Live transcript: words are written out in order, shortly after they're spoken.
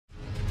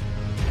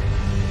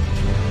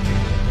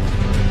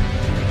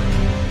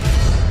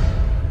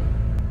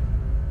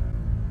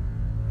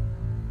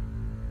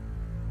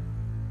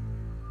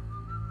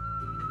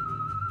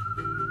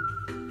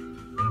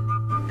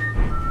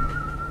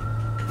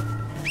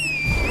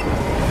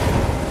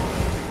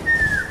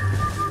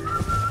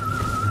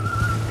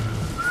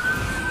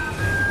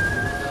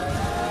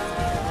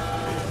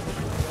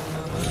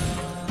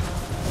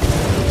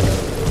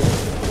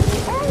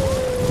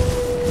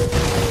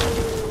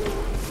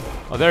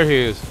there he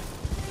is.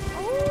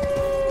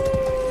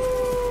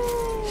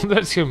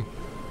 That's him.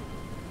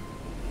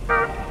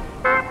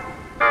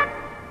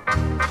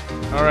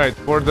 Alright,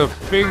 for the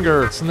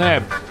finger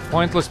snap,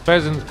 pointless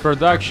peasant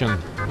production.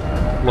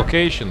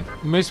 Location,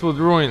 Mistwood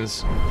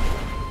Ruins.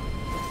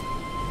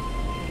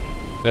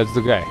 That's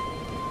the guy.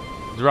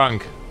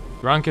 Drunk.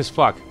 Drunk as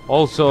fuck.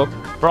 Also,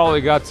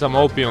 probably got some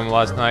opium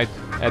last night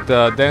at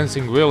the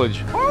dancing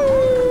village.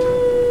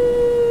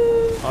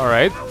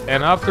 Alright,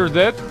 and after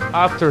that,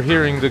 after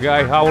hearing the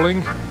guy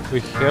howling, we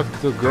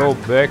have to go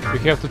back. We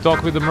have to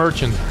talk with the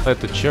merchant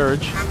at the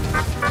church.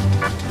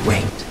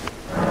 Wait.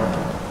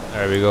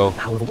 There we go.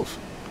 Howl of a wolf.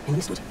 In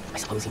Mistwood, I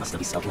suppose he must still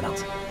be skulking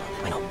about.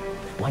 I know.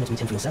 Why not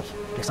meet him for yourself?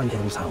 Next time you hear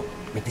a wolf's howl,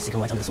 make this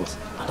signal right under the source.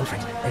 Don't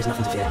fret, there's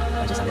nothing to fear.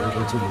 I just have it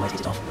in two of you might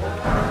hit it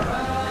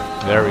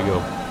off. There we go.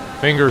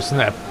 Finger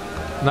snap.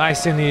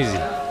 Nice and easy.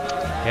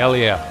 Hell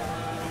yeah.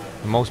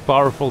 The most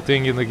powerful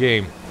thing in the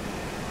game.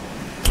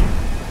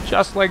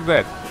 Just like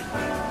that.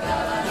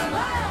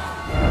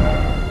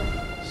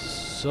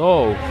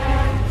 So...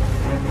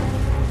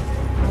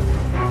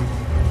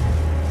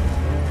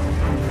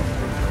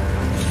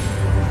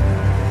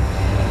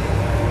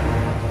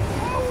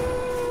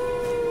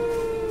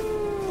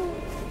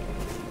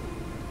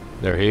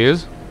 there he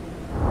is.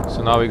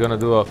 So now we're gonna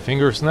do a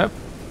finger snap.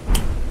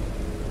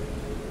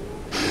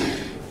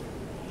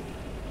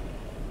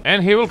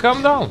 And he will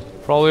come down.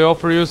 Probably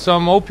offer you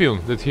some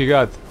opium that he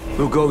got.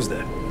 Who goes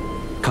there?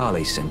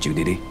 Carly sent you,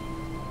 did he?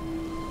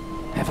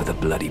 Ever the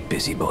bloody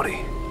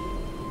busybody.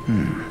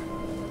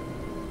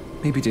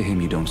 Maybe to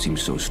him you don't seem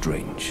so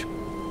strange.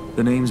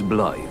 The name's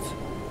Blaidd.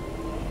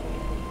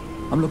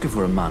 I'm looking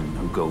for a man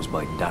who goes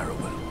by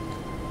Darrowell.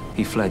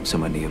 He fled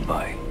somewhere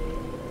nearby.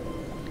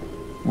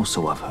 Or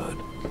so I've heard.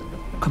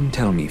 Come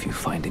tell me if you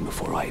find him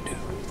before I do.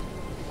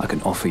 I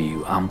can offer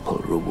you ample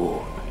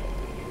reward.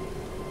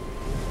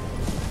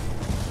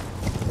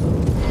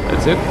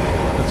 That's it.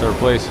 That's our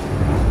place.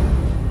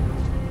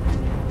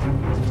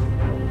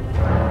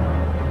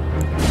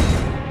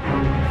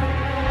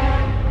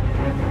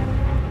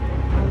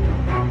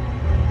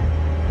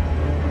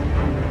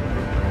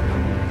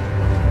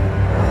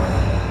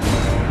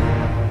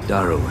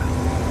 Darrowell.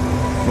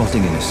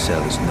 Rotting in a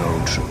cell is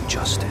no true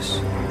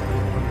justice.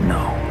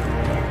 No.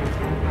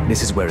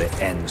 This is where it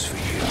ends for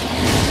you.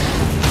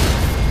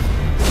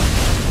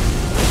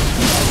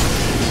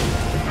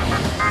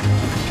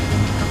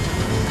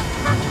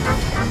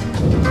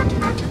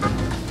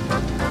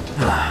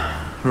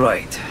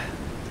 Right.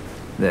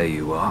 There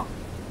you are.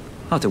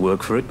 Had to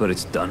work for it, but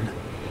it's done.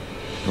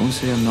 Don't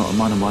say I'm not a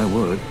man of my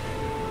word.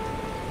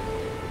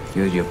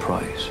 Here's your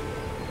prize.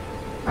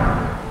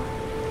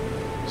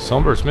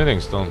 Somber smithing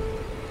stone.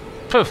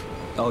 Poof.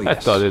 Oh, yes. I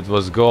thought it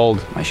was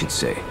gold. I should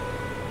say.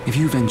 If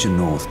you venture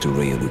north to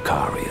Rea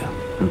Lucaria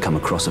and come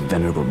across a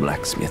venerable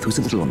blacksmith who's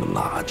a little on the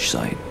large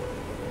side,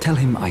 tell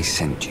him I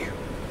sent you,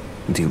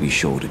 and he'll be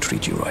sure to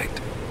treat you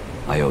right.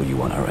 I owe you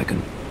one, I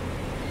reckon.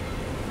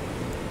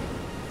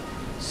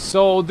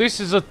 So this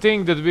is a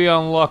thing that we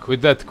unlock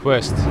with that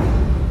quest.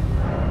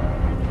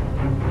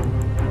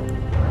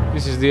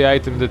 This is the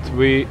item that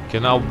we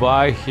can now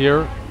buy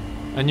here.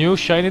 A new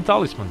shiny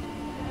talisman.